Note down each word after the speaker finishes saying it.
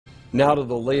Now to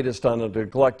the latest on a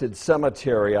neglected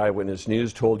cemetery Eyewitness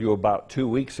News told you about 2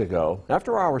 weeks ago.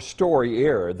 After our story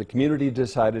aired, the community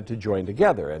decided to join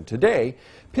together and today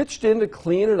pitched in to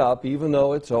clean it up even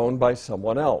though it's owned by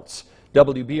someone else.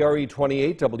 WBRE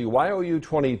 28, WYOU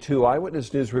 22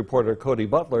 Eyewitness News reporter Cody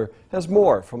Butler has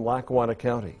more from Lackawanna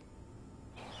County.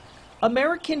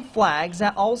 American flags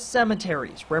at all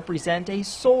cemeteries represent a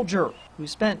soldier who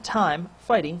spent time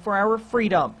fighting for our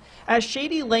freedom. At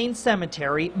Shady Lane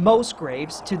Cemetery, most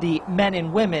graves to the men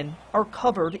and women are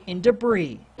covered in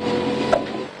debris.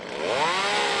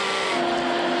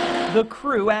 The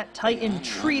crew at Titan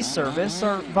Tree Service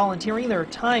are volunteering their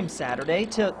time Saturday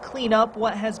to clean up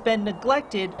what has been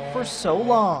neglected for so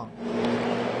long.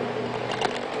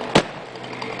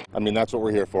 I mean, that's what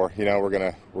we're here for. You know, we're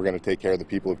gonna take care of the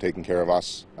people who've taken care of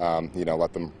us. You know,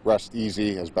 let them rest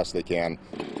easy as best they can.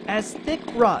 As thick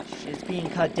brush is being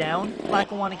cut down,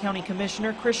 Lackawanna County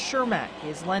Commissioner Chris Shermack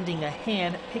is lending a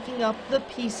hand picking up the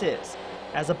pieces.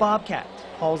 As a bobcat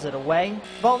hauls it away,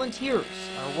 volunteers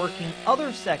are working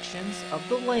other sections of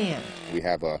the land. We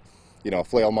have a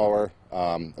flail mower,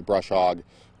 a brush hog.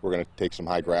 We're going to take some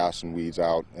high grass and weeds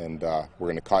out, and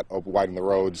we're going to widen the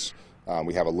roads.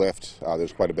 We have a lift.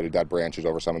 There's quite a bit of dead branches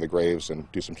over some of the graves, and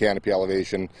do some canopy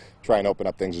elevation, try and open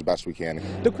up things as best we can.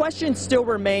 The question still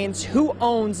remains, who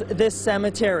owns this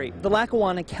cemetery? The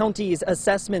Lackawanna County's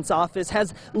Assessments Office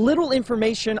has little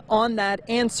information on that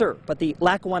answer, but the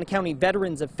Lackawanna County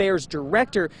Veterans Affairs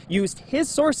Director used his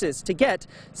sources to get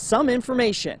some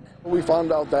information. We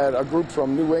found out that a group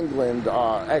from New England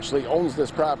actually owns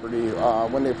this property.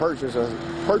 When they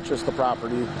purchased the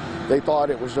property, they thought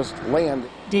it was just land.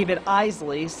 David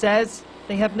Isley says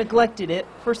they have neglected it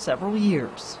for several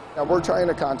years. Now we're trying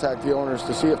to contact the owners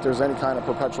to see if there's any kind of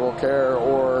perpetual care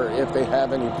or if they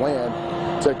have any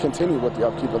plan to continue with the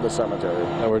upkeep of the cemetery.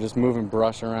 We're just moving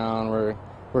brush around,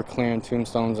 we're clearing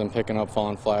tombstones and picking up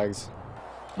fallen flags.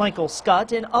 Michael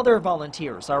Scott and other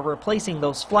volunteers are replacing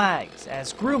those flags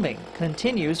as grooming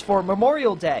continues for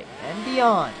Memorial Day and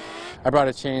beyond. I brought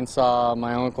a chainsaw,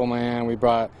 my uncle, my aunt, we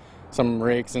brought some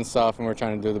rakes and stuff, and we're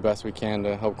trying to do the best we can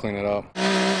to help clean it up.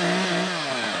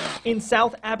 In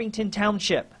South Abington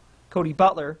Township, Cody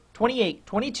Butler,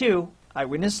 2822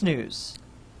 Eyewitness News.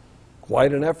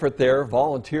 Quite an effort there.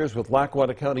 Volunteers with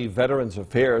Lackawanna County Veterans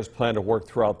Affairs plan to work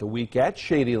throughout the week at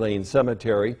Shady Lane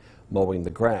Cemetery, mowing the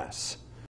grass.